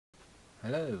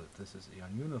Hello, this is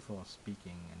Junophor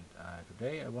speaking, and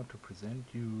today I want to present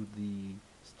you the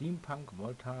Steampunk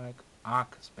Voltaic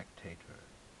ARC Spectator.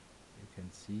 You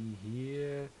can see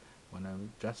here, when I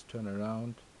just turn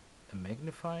around, a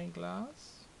magnifying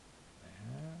glass.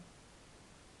 There.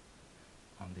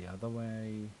 On the other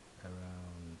way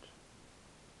around,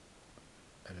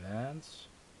 a lens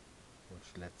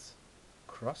which lets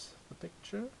cross the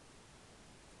picture.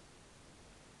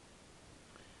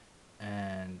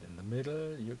 And in the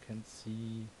middle you can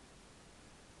see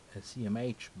a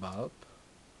CMH bulb,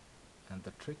 and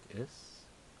the trick is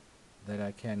that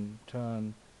I can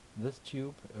turn this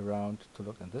tube around to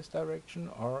look in this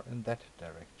direction or in that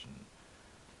direction.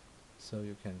 So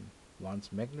you can,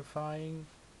 once magnifying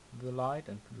the light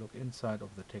and look inside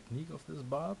of the technique of this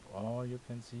bulb, or you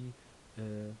can see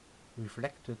a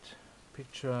reflected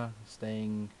picture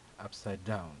staying upside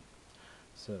down.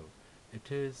 So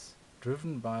it is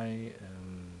driven by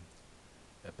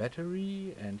a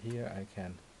battery, and here I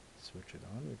can switch it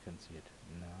on. You can see it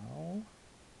now.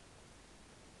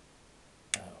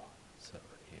 Oh, so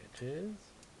here it is,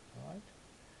 right?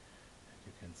 And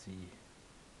you can see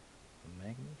the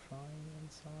magnifying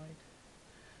inside.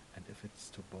 And if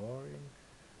it's too boring,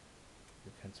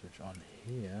 you can switch on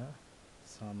here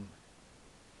some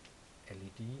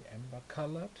LED amber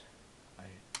colored. I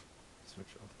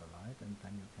switch off the light and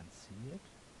then you can see it.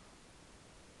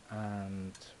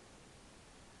 And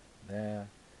there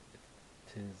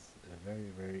it is, a very,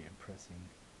 very impressive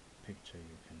picture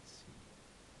you can see.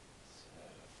 So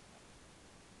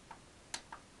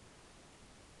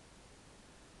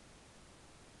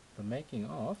the making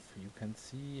of you can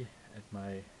see at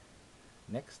my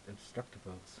next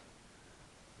instructables,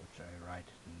 which I write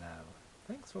now.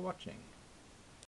 Thanks for watching.